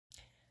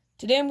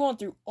Today I'm going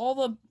through all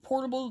the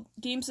portable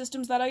game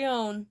systems that I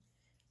own,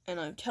 and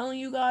I'm telling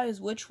you guys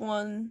which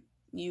one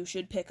you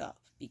should pick up,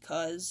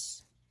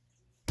 because,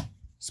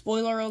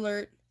 spoiler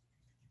alert,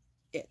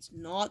 it's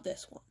not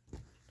this one.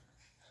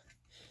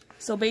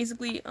 So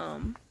basically,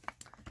 oh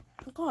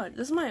god,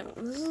 this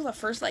is the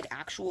first, like,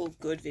 actual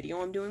good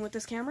video I'm doing with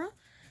this camera,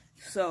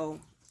 so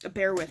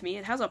bear with me.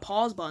 It has a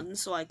pause button,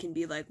 so I can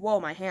be like, whoa,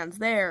 my hand's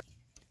there,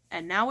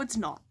 and now it's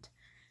not.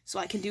 So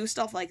I can do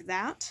stuff like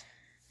that,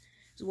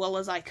 as well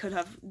as I could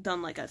have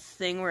done, like, a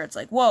thing where it's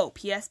like, whoa,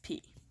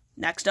 PSP,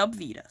 next up,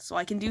 Vita. So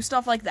I can do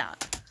stuff like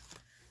that.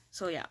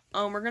 So yeah,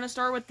 we're gonna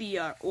start with the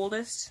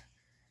oldest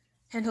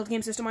handheld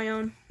game system I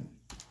own,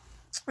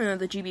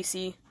 the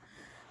GBC.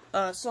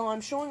 So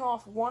I'm showing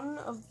off one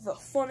of the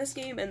funnest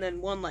game, and then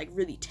one, like,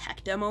 really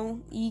tech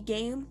demo-y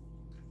game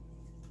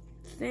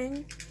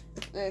thing,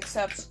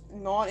 except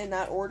not in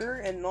that order,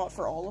 and not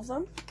for all of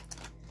them.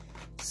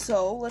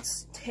 So,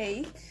 let's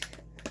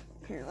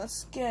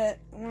get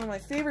one of my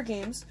favorite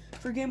games.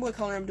 For Game Boy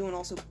Color, I'm doing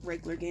also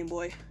regular Game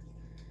Boy.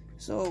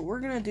 So,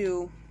 we're gonna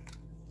do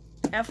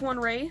F1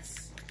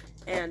 Race,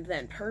 and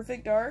then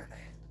Perfect Dark,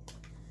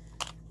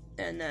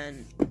 and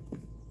then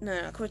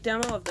a quick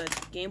demo of the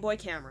Game Boy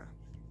camera.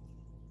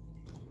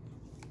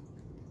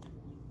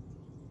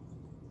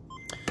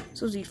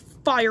 So as we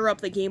fire up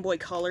the Game Boy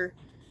Color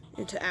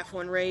into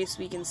F1 Race,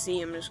 we can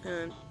see I'm just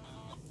gonna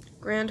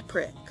Grand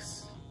Prix.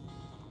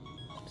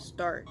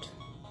 Start.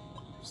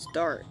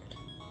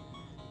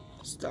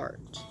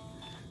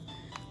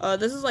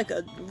 This is like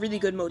a really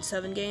good Mode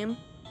 7 game.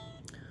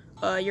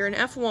 You're in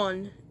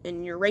F1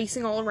 and you're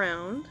racing all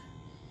around.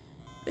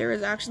 There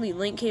is actually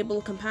link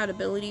cable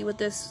compatibility with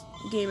this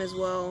game as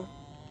well.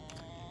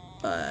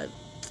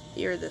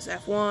 You're this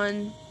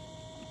F1.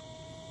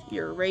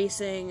 You're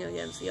racing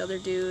against the other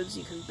dudes.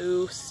 You can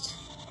boost.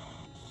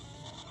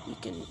 You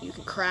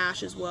can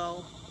crash as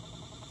well.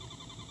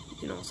 You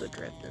can also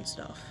drift and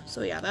stuff.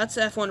 So yeah, that's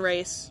F1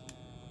 Race.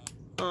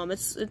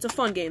 It's a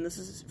fun game. This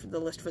is the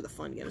list for the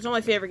fun game. It's not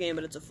my favorite game,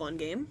 but it's a fun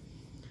game.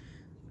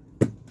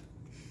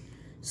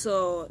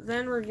 So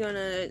then we're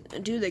gonna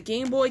do the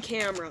Game Boy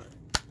camera,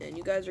 and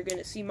you guys are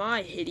gonna see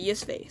my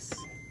hideous face.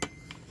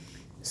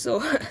 So,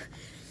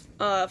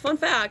 fun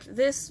fact: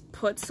 this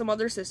puts some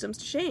other systems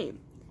to shame.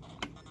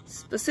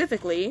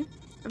 Specifically,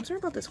 I'm sorry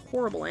about this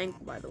horrible angle,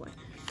 by the way.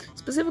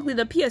 Specifically,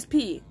 the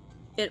PSP.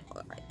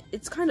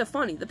 It's kind of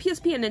funny. The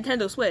PSP and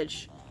Nintendo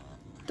Switch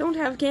don't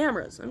have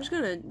cameras. I'm just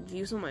gonna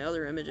view some of my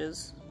other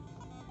images,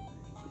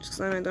 just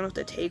because I don't have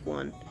to take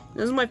one.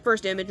 This is my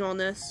first image on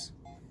this.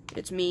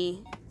 It's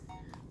me.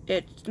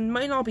 It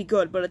might not be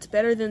good, but it's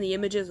better than the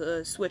images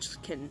a Switch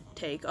can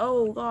take.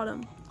 Oh, got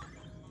him.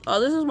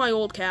 This is my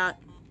old cat.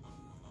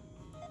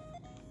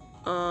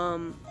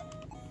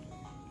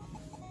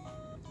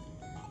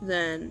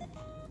 Then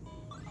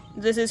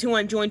this is who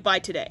I'm joined by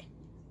today.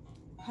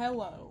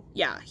 Hello.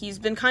 Yeah, he's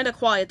been kind of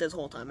quiet this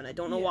whole time, and I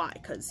don't know why,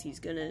 because he's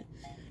gonna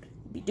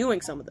be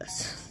doing some of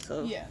this.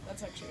 So yeah,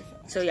 that's actually a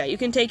fact. So yeah, you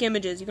can take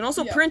images. You can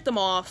also print them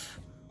off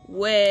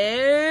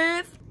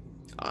with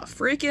a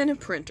freaking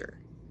printer.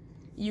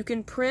 You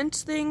can print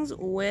things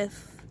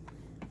with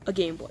a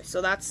Game Boy,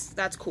 so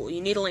that's cool.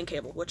 You need a link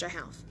cable, which I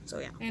have. So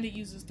yeah. And it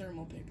uses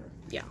thermal paper.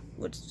 Yeah,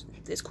 which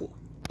is cool.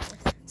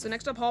 So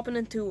next up, hopping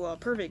into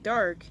Perfect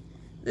Dark.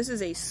 This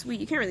is a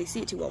sweet, you can't really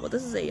see it too well, but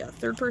this is a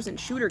third-person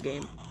shooter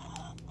game.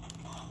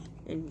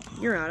 And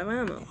you're out of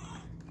ammo.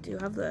 Do you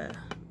have the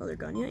other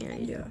gun yet? Yeah,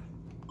 you do.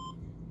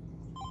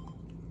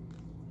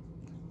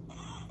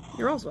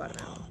 You're also out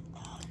of ammo.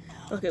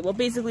 Okay, well,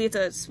 basically, it's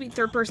a sweet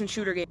third-person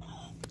shooter game.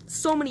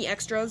 So many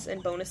extras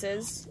and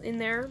bonuses in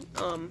there.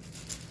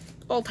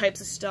 All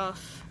types of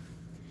stuff.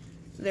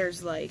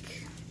 There's,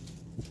 like,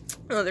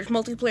 there's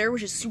multiplayer,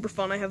 which is super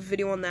fun. I have a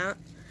video on that.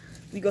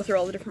 We go through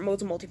all the different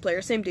modes of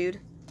multiplayer. Same dude.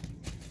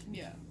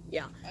 Yeah.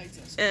 Yeah. I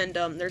exist. And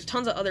there's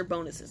tons of other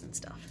bonuses and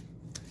stuff.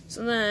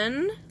 So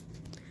then,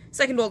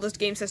 second oldest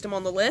game system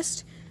on the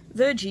list,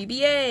 the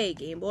GBA,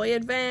 Game Boy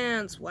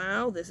Advance.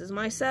 Wow, this is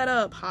my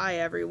setup. Hi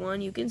everyone,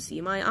 you can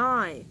see my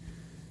eye.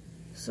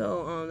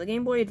 So, the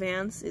Game Boy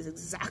Advance is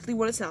exactly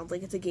what it sounds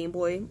like. It's a Game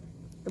Boy,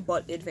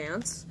 but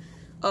Advance.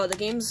 The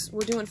games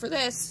we're doing for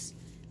this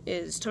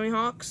is Tony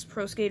Hawk's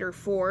Pro Skater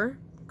 4,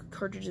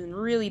 cartridge in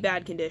really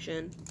bad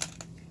condition,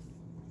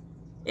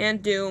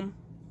 and Doom.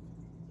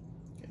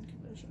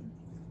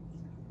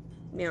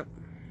 Yep.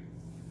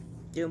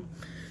 Doom.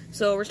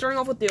 So, we're starting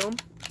off with Doom.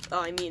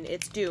 I mean,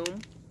 it's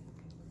Doom.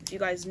 If you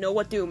guys know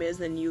what Doom is,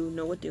 then you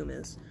know what Doom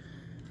is.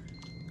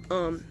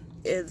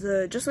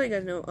 Just so you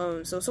guys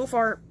know, so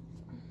far...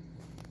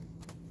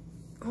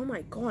 Oh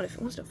my god, if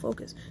it wants to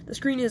focus. The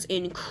screen is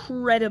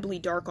incredibly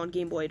dark on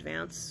Game Boy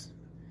Advance.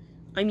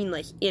 I mean,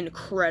 like,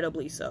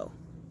 incredibly so.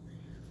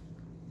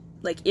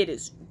 Like, it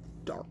is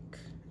dark.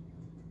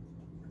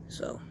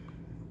 So...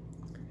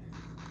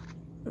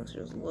 let's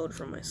just load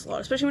from my slot.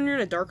 Especially when you're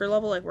in a darker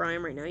level like where I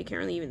am right now, you can't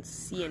really even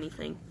see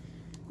anything.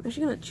 I'm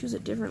actually going to choose a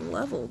different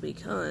level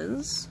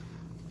because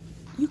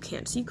you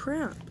can't see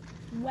crap.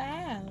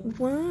 Wow.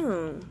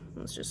 Wow.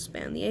 Let's just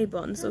spam the A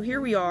button. So here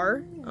we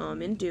are,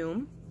 in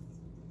Doom.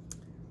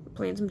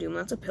 playing some Doom.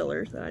 That's a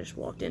pillar that I just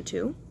walked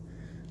into.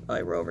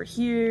 We're over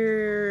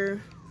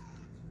here.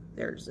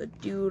 There's a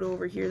dude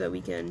over here that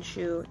we can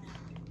shoot.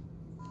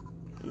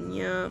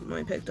 Yeah,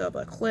 I picked up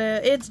a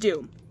clip. It's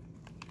Doom.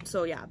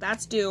 So yeah,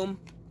 that's Doom.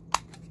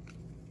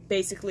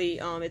 Basically,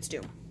 it's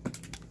Doom.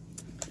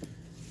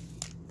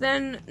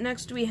 Then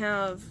next we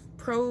have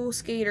Pro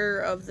Skater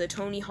of the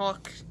Tony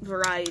Hawk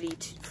Variety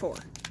 4.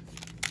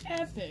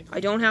 Epic. I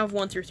don't have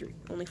 1 through 3,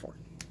 only 4,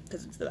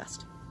 because it's the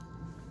best,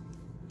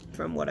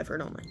 from what I've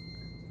heard online.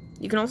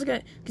 You can also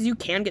get, because you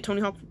can get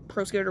Tony Hawk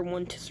Pro Skater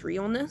 1 to 3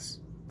 on this,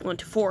 1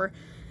 to 4,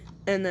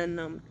 and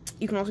then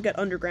you can also get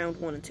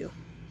Underground 1 and 2.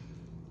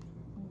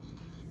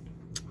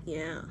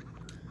 Yeah.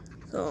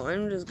 So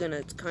I'm just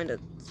gonna kind of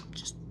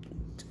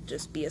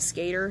just be a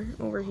skater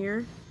over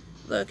here.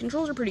 The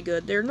controls are pretty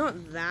good. They're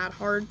not that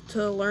hard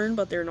to learn,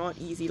 but they're not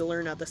easy to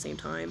learn at the same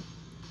time.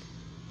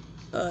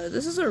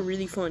 This is a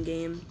really fun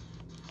game.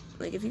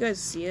 Like, if you guys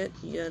see it,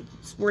 yeah,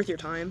 it's worth your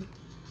time.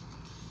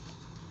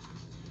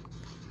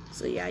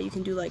 So yeah, you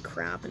can do like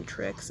crap and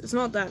tricks. It's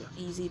not that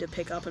easy to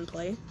pick up and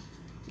play.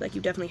 Like,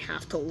 you definitely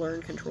have to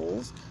learn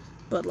controls.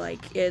 But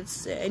like,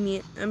 I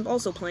mean, I'm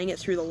also playing it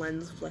through the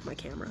lens of like my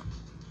camera.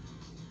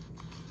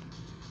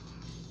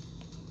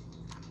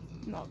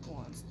 Not the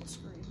lens, the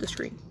screen. The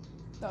screen.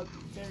 That would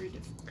be very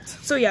difficult.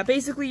 So yeah,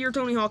 basically you're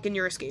Tony Hawk and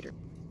you're a skater.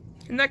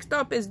 Next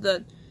up is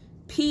the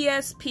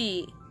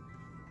PSP.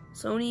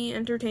 Sony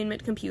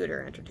Entertainment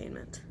Computer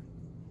Entertainment.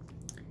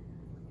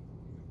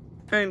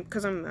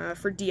 Because I'm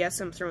for DS,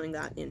 I'm throwing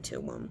that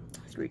into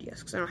 3DS,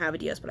 because I don't have a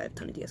DS, but I have a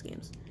ton of DS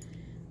games.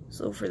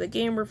 So for the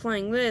game we're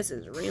playing, this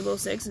is Rainbow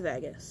Six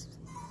Vegas.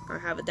 I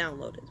have it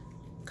downloaded,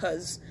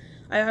 because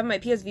I have my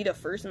PS Vita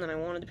first, and then I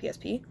wanted the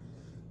PSP,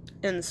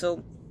 and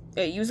so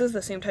it uses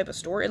the same type of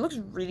store. It looks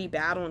really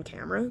bad on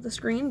camera, the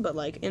screen, but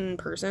like in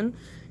person,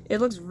 it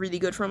looks really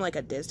good from like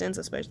a distance,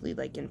 especially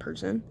like in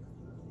person.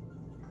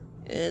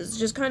 It's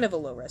just kind of a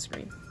low-res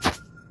screen,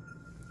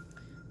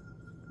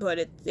 but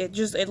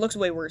it looks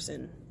way worse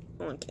in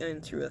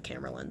through a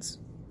camera lens.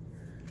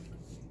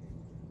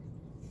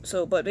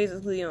 So, but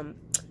basically,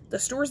 the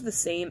store's the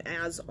same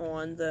as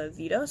on the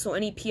Vita. So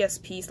any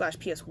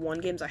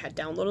PSP/PS1 games I had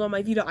downloaded on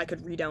my Vita, I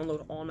could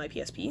re-download on my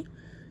PSP,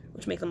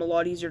 which make them a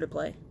lot easier to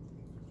play.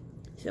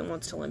 So it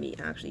wants to let me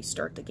actually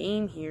start the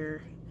game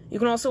here. You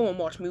can also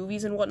watch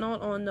movies and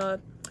whatnot on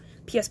the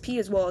PSP,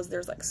 as well as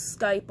there's like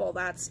Skype, all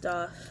that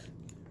stuff.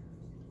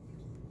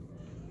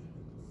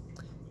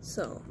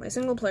 So, my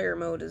single-player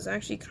mode is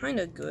actually kind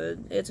of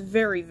good. It's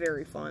very,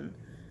 very fun.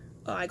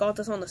 I got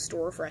this on the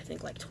store for, I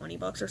think, like 20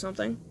 bucks or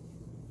something.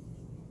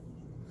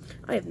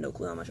 I have no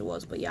clue how much it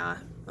was, but yeah.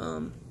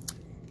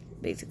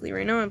 Basically,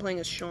 right now I'm playing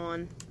as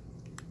Sean.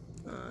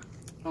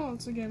 Oh,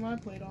 it's a game I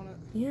played on it.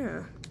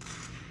 Yeah.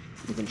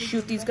 You can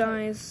shoot these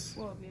guys.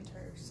 Well, the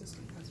entire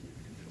system has been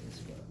controls,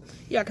 but...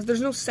 Yeah, because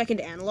there's no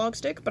second analog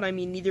stick, but I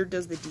mean, neither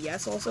does the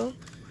DS also,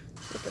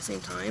 at the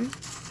same time.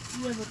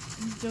 Yeah, but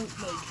you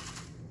don't, like...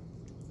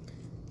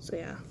 So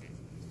yeah,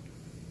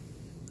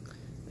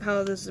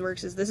 how this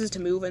works is this is to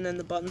move, and then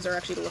the buttons are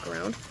actually to look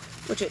around,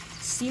 which it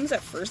seems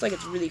at first like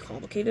it's really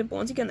complicated, but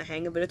once you get in the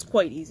hang of it, it's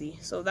quite easy.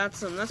 So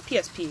that's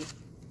PSP.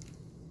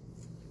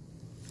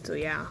 So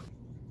yeah.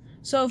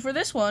 So for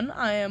this one,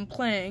 I am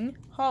playing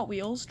Hot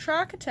Wheels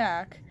Track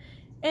Attack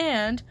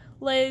and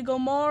Lego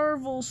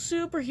Marvel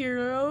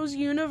Superheroes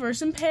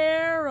Universe in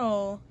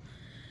Peril.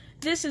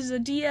 This is a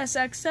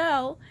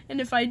DSXL, and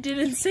if I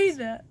didn't say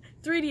that,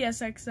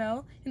 3DS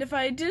XL, and if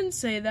I didn't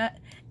say that,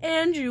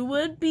 Andrew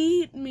would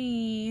beat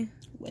me.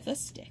 With a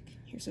stick.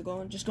 Here,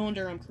 so just go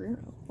under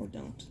Carrero, or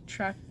don't.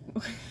 Track.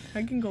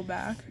 I can go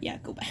back. Yeah,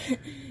 go back.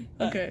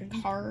 Okay.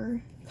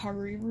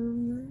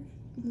 Carrero.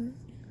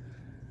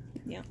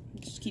 Yeah,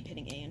 just keep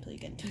hitting A until you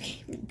get into a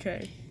game.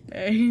 Okay.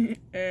 A.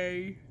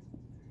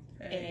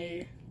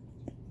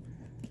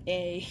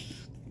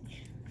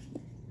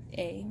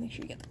 Make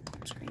sure you get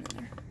the screen in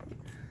there.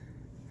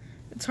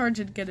 It's hard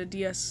to get a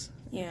DS.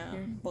 Yeah,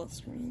 both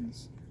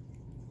screens.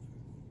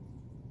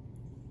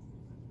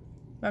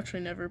 I've actually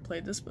never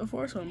played this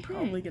before, so I'm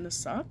probably gonna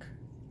suck.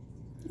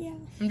 Yeah.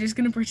 I'm just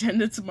gonna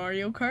pretend it's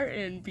Mario Kart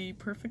and be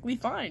perfectly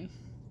fine.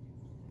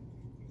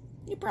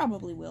 You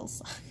probably will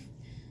suck.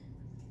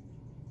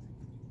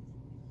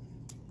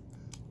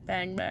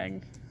 Bang,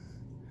 bang.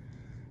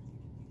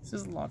 This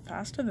is a lot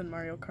faster than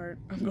Mario Kart.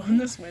 I'm going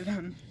this way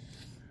then.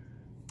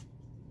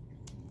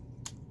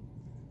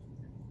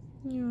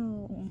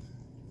 Yo.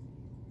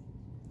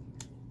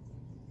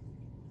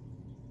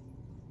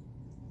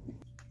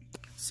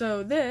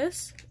 So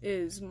this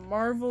is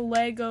Marvel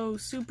Lego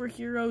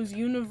Superheroes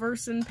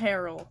Universe in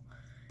Peril.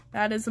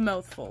 That is a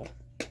mouthful.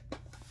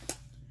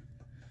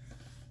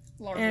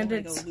 And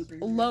it's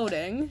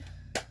loading,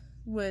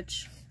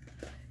 which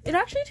it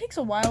actually takes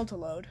a while to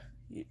load.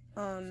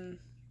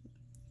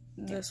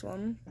 This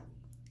one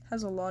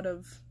has a lot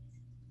of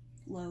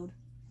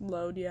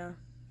load, yeah.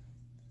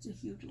 It's a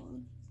huge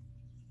load.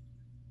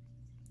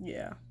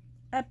 Yeah.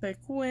 Epic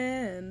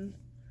win.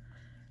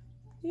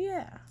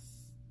 Yeah.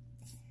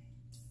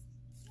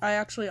 I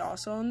actually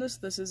also own this.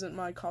 This isn't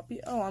my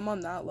copy. Oh, I'm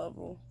on that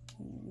level.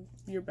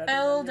 You're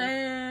better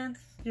than me.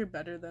 You're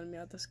better than me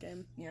at this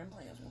game. Yeah, I'm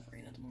playing as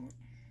Wolverine at the moment.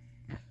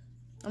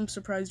 I'm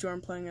surprised you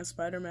aren't playing as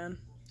Spider-Man.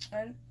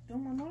 I'm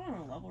not on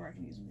a level where I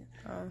can use him yet.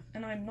 Oh.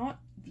 And I'm not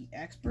the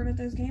expert at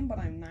this game, but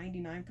I'm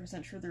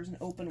 99% sure there's an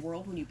open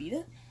world when you beat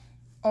it.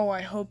 Oh,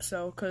 I hope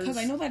so, because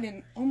I know that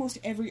in almost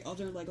every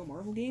other Lego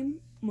Marvel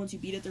game, once you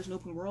beat it, there's an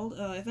open world.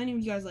 If any of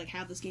you guys, like,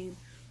 have this game,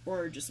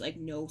 or just, like,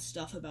 know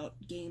stuff about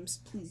games,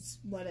 please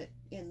let it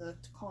in the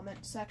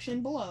comment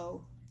section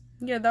below.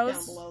 Yeah, that was...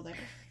 Down below there.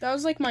 That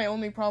was, like, my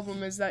only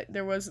problem, is that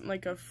there wasn't,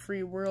 like, a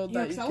free world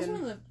that you can... Yeah, that was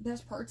one of the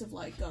best parts of,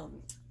 like,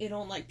 it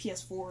on, like,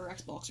 PS4 or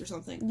Xbox or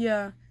something.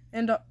 Yeah,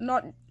 and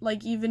not,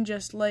 like, even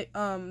just, like,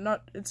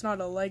 it's not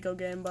a Lego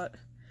game, but,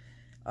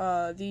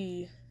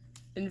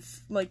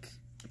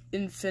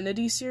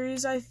 Infinity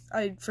series, I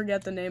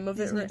forget the name of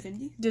it. Disney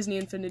Infinity? Disney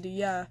Infinity,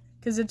 yeah.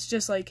 Because it's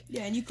just like...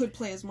 Yeah, and you could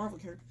play as Marvel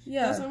characters.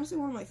 Yeah. That's honestly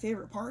one of my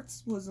favorite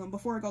parts, was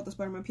before I got the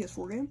Spider-Man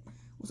PS4 game,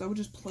 was I would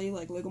just play,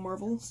 like, Lego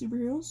Marvel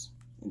superheroes,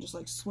 and just,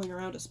 like, swing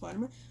around as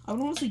Spider-Man. I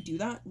would honestly do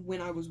that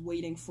when I was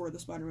waiting for the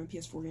Spider-Man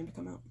PS4 game to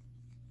come out.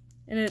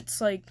 And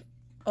it's, like,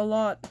 a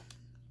lot,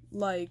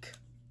 like...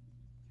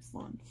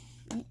 Fun.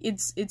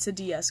 It's a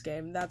DS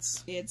game,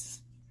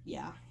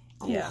 yeah.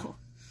 Cool. Yeah.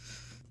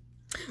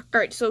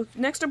 Alright, so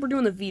next up we're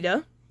doing the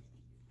Vita.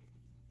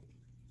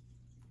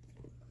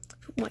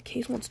 My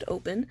case wants to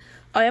open.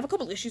 I have a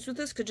couple issues with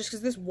this, just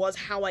because this was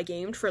how I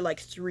gamed for, like,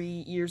 3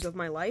 years of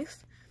my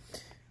life.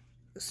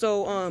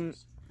 So,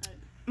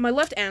 my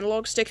left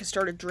analog stick has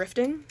started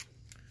drifting.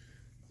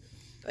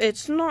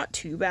 It's not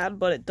too bad,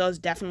 but it does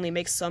definitely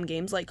make some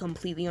games, like,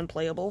 completely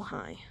unplayable.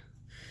 Hi.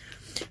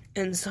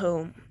 And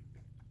so,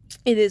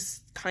 it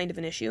is kind of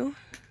an issue.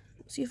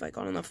 Let's see if I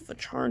got enough of a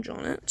charge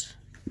on it.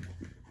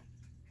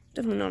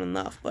 Definitely not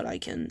enough, but I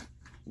can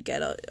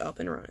get up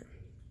and running.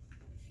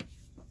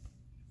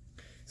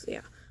 So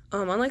yeah,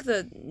 unlike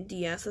the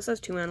DS, this has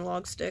 2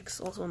 analog sticks.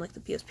 Also, unlike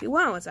the PSP,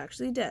 wow, it's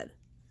actually dead.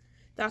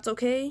 That's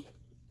okay.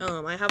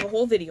 I have a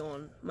whole video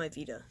on my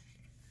Vita.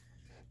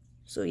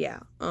 So yeah,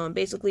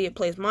 basically it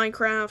plays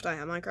Minecraft. I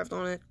have Minecraft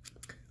on it.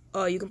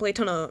 You can play a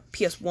ton of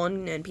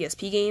PS1 and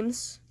PSP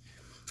games.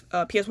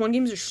 PS1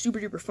 games are super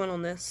duper fun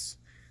on this,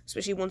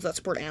 especially ones that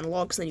support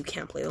analog, because then you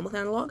can't play them with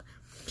analog.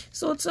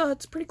 So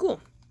it's pretty cool.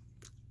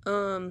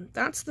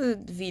 That's the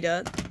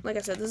Vita. Like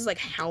I said, this is like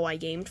how I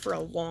gamed for a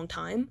long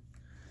time.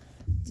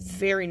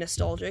 Very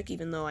nostalgic,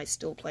 even though I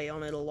still play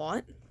on it a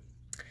lot.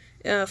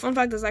 Fun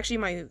fact is actually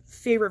my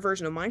favorite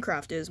version of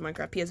Minecraft is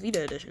Minecraft PS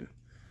Vita edition.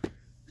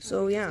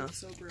 So yeah. It's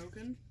so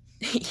broken.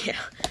 Yeah.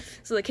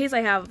 So the case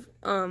I have,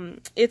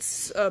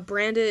 it's a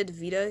branded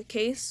Vita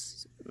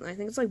case. I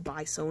think it's like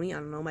by Sony. I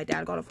don't know. My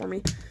dad got it for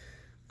me.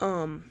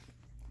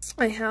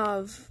 I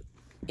have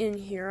in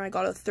here, I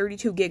got a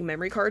 32 gig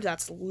memory card.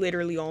 That's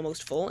literally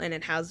almost full, and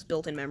it has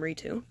built-in memory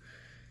too.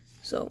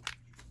 So,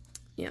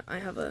 yeah, I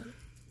have a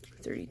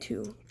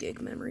 32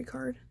 gig memory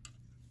card.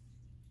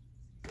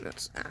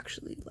 That's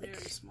actually like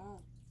very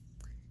small.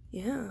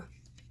 Yeah.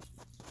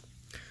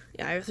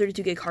 Yeah, I have a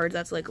 32 gig card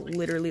that's like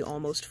literally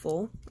almost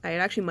full. It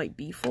actually might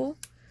be full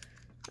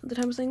at the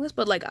time of saying this,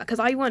 but like, because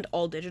I went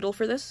all digital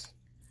for this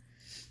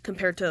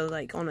compared to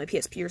like on my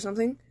PSP or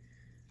something.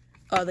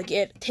 Like,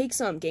 it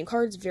takes game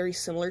cards very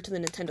similar to the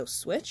Nintendo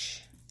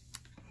Switch.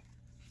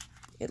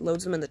 It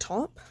loads them in the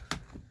top.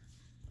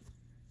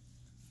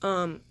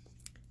 The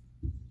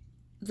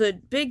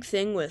big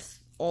thing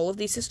with all of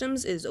these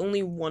systems is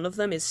only one of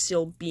them is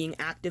still being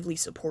actively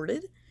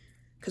supported,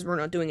 because we're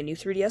not doing a new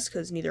 3DS,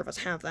 because neither of us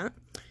have that.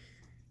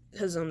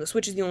 Because the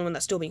Switch is the only one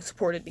that's still being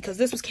supported, because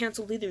this was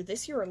canceled either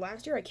this year or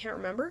last year, I can't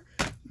remember.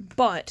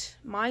 But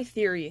my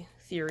theory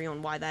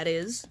on why that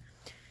is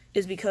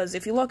because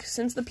if you look,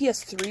 since the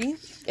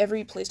PS3,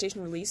 every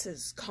PlayStation release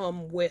has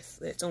come with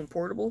its own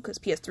portable, because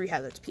PS3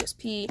 had its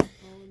PSP,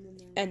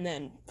 and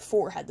then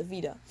 4 had the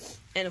Vita.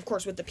 And of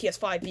course, with the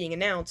PS5 being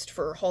announced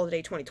for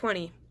holiday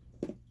 2020,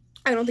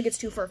 I don't think it's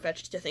too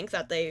far-fetched to think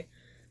that they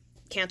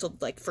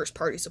canceled, like,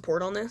 first-party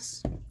support on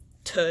this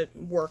to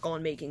work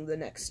on making the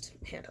next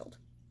handheld.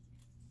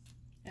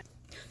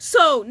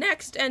 So,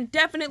 next, and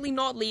definitely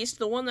not least,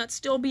 the one that's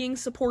still being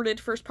supported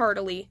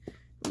first-partily,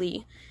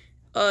 the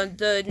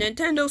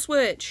Nintendo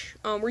Switch.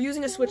 We're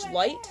using a Switch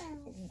Lite,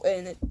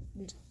 and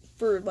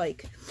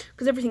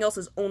because everything else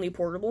is only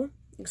portable,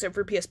 except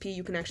for PSP,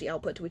 you can actually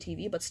output to a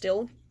TV, but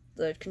still,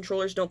 the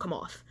controllers don't come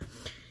off.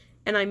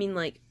 And I mean,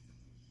 like,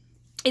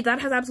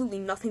 that has absolutely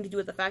nothing to do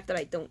with the fact that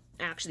I don't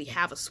actually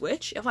have a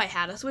Switch. If I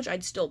had a Switch,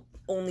 I'd still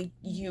only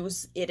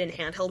use it in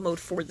handheld mode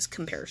for this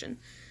comparison.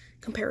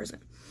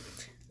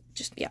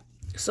 Just, yeah.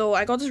 So,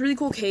 I got this really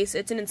cool case.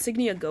 It's an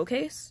Insignia Go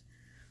case.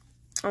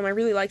 I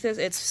really like this.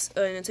 It's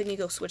an Insignia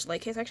Go Switch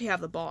Lite case. I actually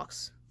have the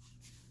box.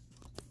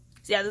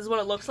 So yeah, this is what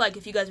it looks like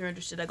if you guys are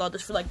interested. I got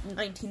this for like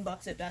 19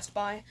 bucks at Best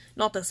Buy.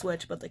 Not the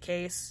Switch, but the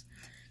case.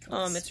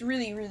 It's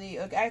really, really,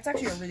 it's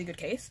actually a really good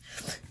case.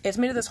 It's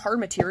made of this hard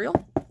material,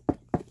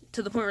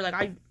 to the point where,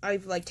 like,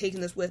 I've like, taken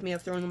this with me,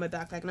 I've thrown it in my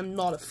backpack, and I'm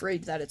not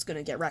afraid that it's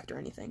gonna get wrecked or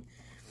anything.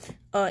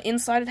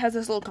 Inside it has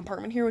this little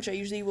compartment here, which I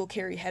usually will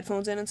carry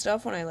headphones in and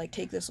stuff when I like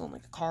take this on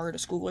like a car to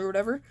school or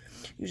whatever.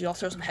 Usually I'll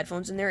throw some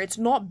headphones in there. It's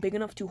not big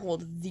enough to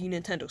hold the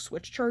Nintendo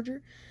Switch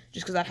charger,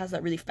 just because that has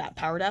that really fat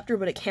power adapter,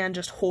 but it can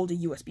just hold a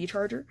USB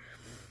charger.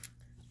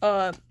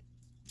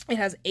 It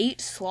has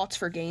 8 slots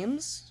for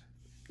games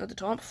at the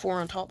top,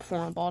 4 on top, 4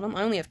 on bottom.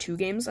 I only have 2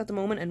 games at the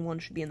moment, and 1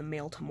 should be in the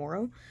mail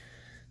tomorrow.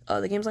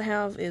 The games I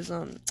have is,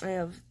 I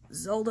have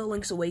Zelda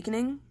Link's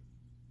Awakening.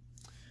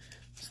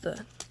 It's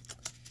the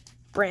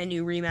brand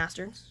new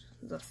remaster.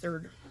 The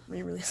 3rd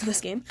re-release of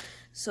this game.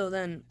 So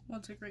then... Well,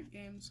 it's a great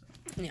game, so...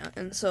 Yeah,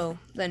 and so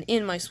then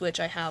in my Switch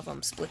I have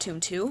Splatoon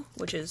 2,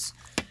 which is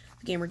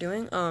the game we're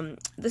doing.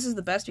 This is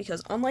the best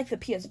because unlike the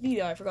PS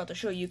Vita, I forgot to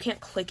show you, you can't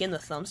click in the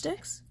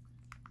thumbsticks.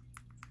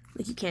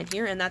 Like you can't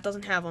here, and that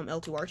doesn't have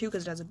L2, R2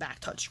 because it has a back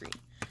touchscreen.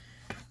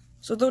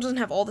 So though it doesn't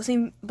have all the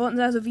same buttons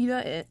as a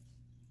Vita, it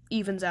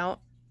evens out,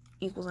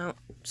 equals out,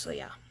 so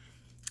yeah.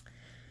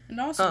 And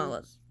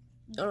also,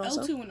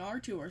 L2 and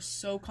R2 are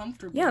so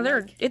comfortable.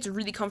 Yeah, it's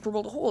really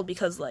comfortable to hold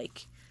because,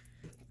 like,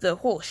 the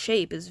whole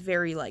shape is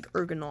very, like,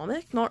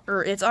 ergonomic.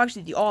 It's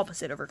actually the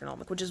opposite of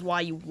ergonomic, which is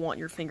why you want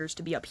your fingers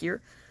to be up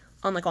here.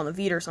 Unlike on the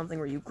Vita or something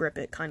where you grip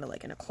it kind of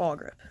like in a claw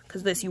grip.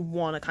 Because this, you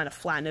want to kind of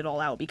flatten it all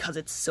out because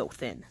it's so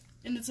thin.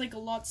 And it's, like, a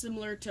lot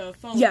similar to a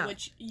phone, yeah,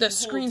 which the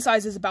screen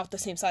size is about the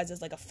same size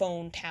as, like, a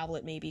phone,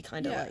 tablet, maybe,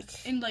 kind of like...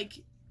 And, like,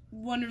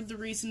 one of the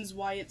reasons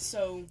why it's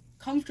so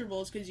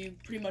comfortable is because you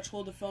pretty much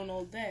hold the phone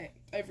all day,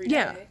 every day.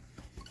 Yeah.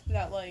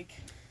 That, like...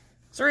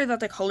 Sorry that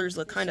the colors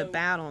look kind of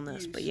bad on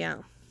this, but yeah.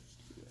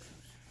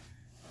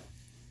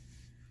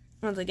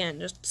 Once again,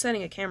 just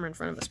setting a camera in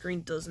front of a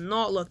screen does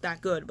not look that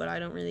good, but I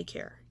don't really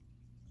care.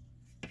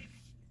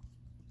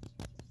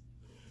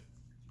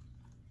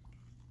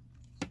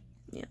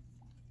 Yeah.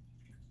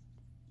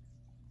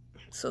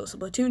 So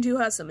Splatoon 2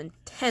 has some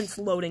intense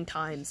loading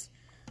times.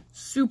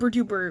 Super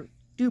duper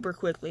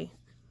quickly.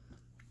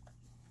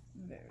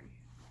 Very.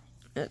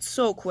 It's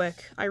so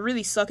quick. I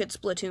really suck at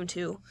Splatoon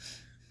 2.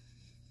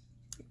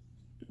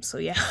 So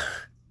yeah.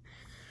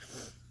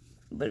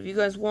 But if you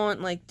guys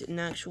want like an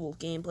actual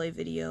gameplay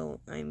video,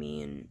 I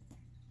mean,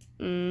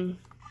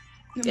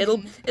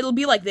 it'll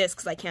be like this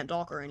because I can't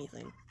dock or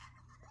anything.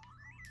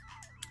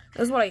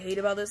 That's what I hate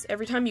about this.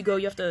 Every time you go,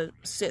 you have to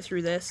sit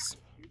through this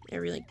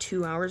every like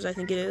 2 hours, I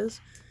think it is,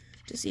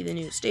 to see the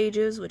new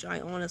stages, which I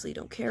honestly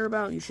don't care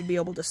about. You should be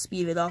able to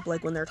speed it up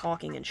like when they're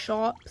talking in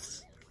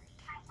shops.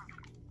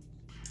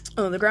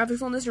 The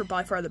graphics on this are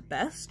by far the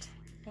best.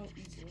 Oh,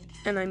 easily.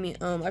 And I mean,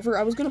 I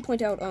was gonna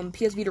point out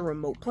PS Vita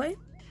Remote Play.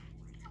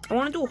 I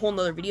want to do a whole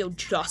nother video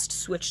just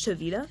switch to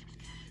Vita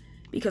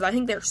because I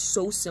think they're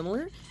so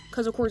similar.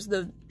 Because of course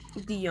they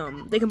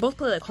can both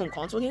play like home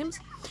console games.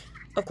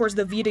 Of course,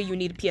 the Vita you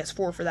need a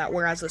PS4 for that,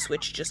 whereas the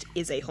Switch just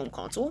is a home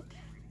console.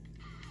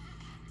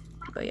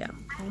 But yeah,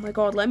 oh my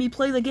god, let me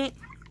play the game.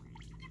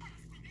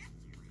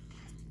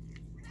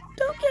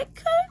 Don't get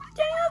cut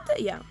down.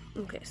 Yeah,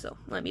 okay, so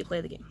let me play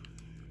the game.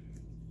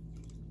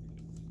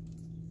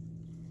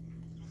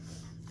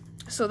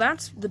 So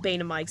that's the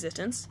bane of my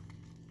existence.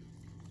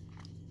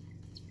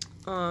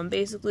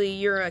 Basically,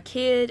 you're a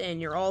kid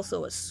and you're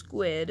also a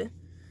squid.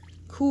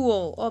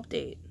 Cool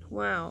update.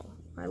 Wow,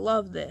 I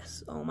love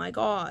this. Oh my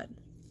god,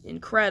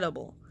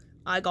 incredible.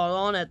 I got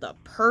on at the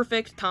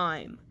perfect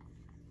time.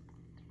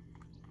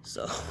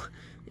 So,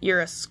 you're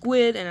a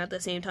squid and at the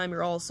same time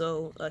you're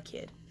also a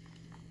kid.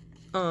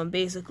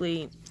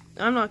 Basically,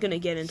 I'm not gonna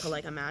get into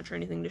like a match or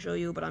anything to show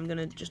you, but I'm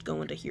gonna just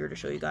go into here to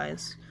show you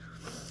guys.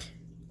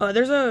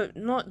 There's a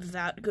not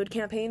that good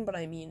campaign, but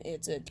I mean,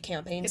 it's a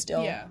campaign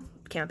still. Yeah.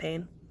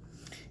 Campaign.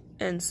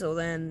 And so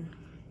then,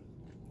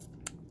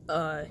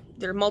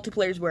 their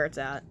multiplayer's where it's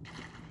at.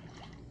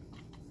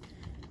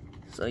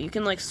 So you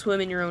can, like,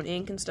 swim in your own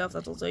ink and stuff.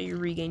 That's also you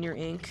regain your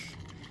ink.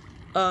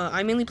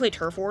 I mainly play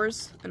Turf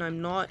Wars, and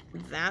I'm not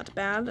that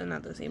bad, and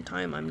at the same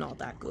time, I'm not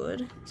that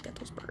good. Let's get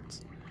those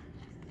birds.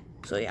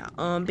 So yeah,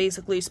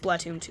 basically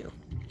Splatoon 2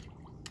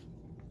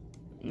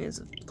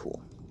 is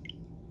cool.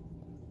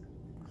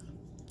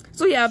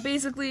 So yeah,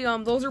 basically,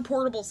 those are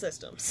portable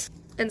systems.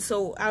 And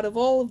so, out of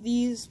all of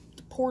these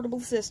portable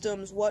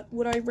systems, what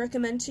would I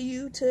recommend to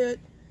you to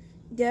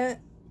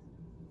get?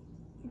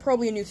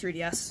 Probably a new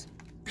 3DS.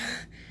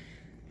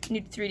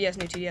 New 3DS,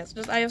 new 2DS.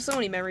 Just, I have so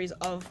many memories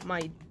of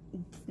my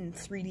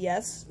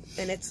 3DS,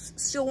 and it's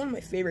still one of my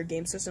favorite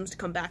game systems to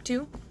come back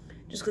to,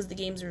 just because the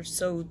games are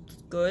so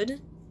good.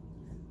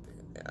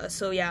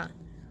 So yeah,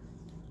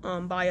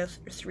 buy a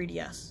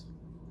 3DS.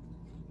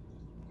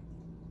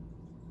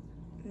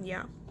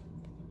 Yeah.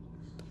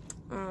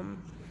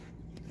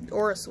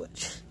 Or a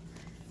Switch.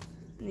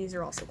 And these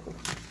are also cool.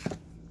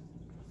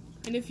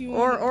 And if you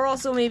or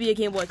also maybe a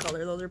Game Boy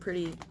Color. Those are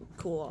pretty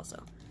cool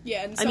also.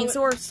 Yeah, and so I mean,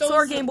 so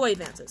are Game Boy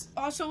Advances.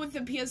 Also with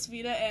the PS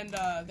Vita and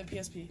the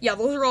PSP. Yeah,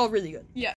 those are all really good. Yeah.